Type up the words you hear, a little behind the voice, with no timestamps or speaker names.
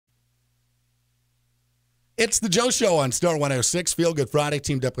It's the Joe Show on Star 106. Feel Good Friday,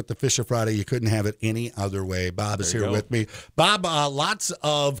 teamed up with the Fisher Friday. You couldn't have it any other way. Bob is here with me. Bob, lots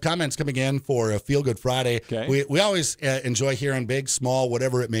of comments coming in for a Feel Good Friday. Okay. We always enjoy hearing big, small,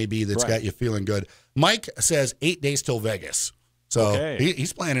 whatever it may be that's got you feeling good. Mike says 8 days till Vegas. So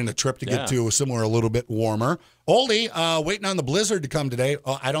he's planning a trip to get to somewhere a little bit warmer. Oldie, waiting on the blizzard to come today.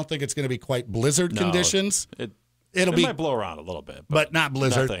 I don't think it's going to be quite blizzard conditions. It It'll might blow around a little bit, but not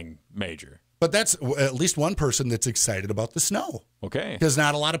blizzard. Nothing major. But that's at least one person that's excited about the snow. Okay. Because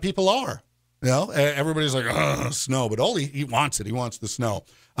not a lot of people are. You know, everybody's like, oh, snow. But Oldie, he wants it. He wants the snow.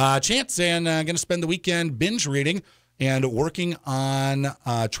 Chance saying, going to spend the weekend binge reading and working on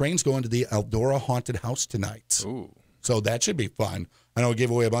trains going to the Eldora Haunted House tonight. Ooh. So that should be fun. I know we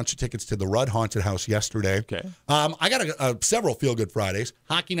gave away a bunch of tickets to the Rudd Haunted House yesterday. Okay. I got several Feel Good Fridays.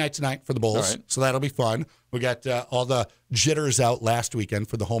 Hockey night tonight for the Bulls, so that'll be fun. We got all the jitters out last weekend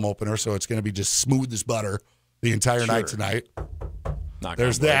for the home opener, so it's going to be just smooth as butter the entire night tonight.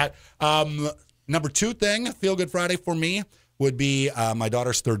 There's that. Number two thing, Feel Good Friday for me would be my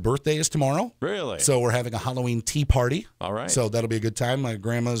daughter's third birthday is tomorrow. Really? So we're having a Halloween tea party. All right. So that'll be a good time. My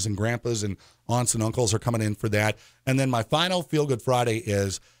grandmas and grandpas and aunts and uncles are coming in for that. And then my final Feel Good Friday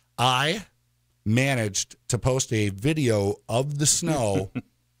is I managed to post a video of the snow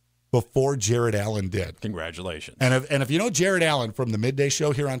before Jared Allen did. Congratulations. And if you know Jared Allen from the Midday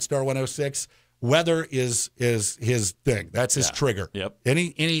Show here on Star 106, weather is his thing. That's his trigger. Yep.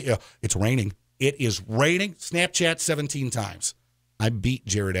 It's raining. It is raining. Snapchat 17 times. I beat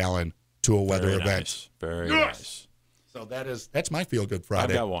Jared Allen to a weather event. Nice. Very nice. So that's my Feel Good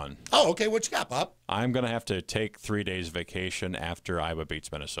Friday. I've got one. Oh, okay. What you got, Bob? I'm going to have to take 3 days vacation after Iowa beats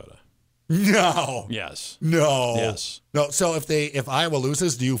Minnesota. No. Yes. No. Yes. No. So if Iowa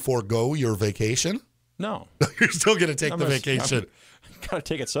loses, do you forego your vacation? No. You're still going to take the vacation. Got to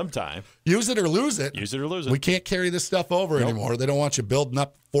take it sometime. Use it or lose it. Use it or lose it. We can't carry this stuff over anymore. They don't want you building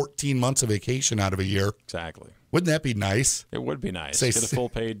up 14 months of vacation out of a year. Exactly. Wouldn't that be nice? It would be nice. Get a full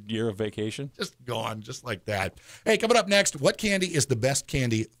paid year of vacation. Just gone, just like that. Hey, coming up next, what candy is the best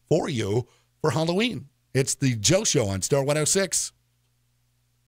candy for you for Halloween? It's the Joe Show on Star 106.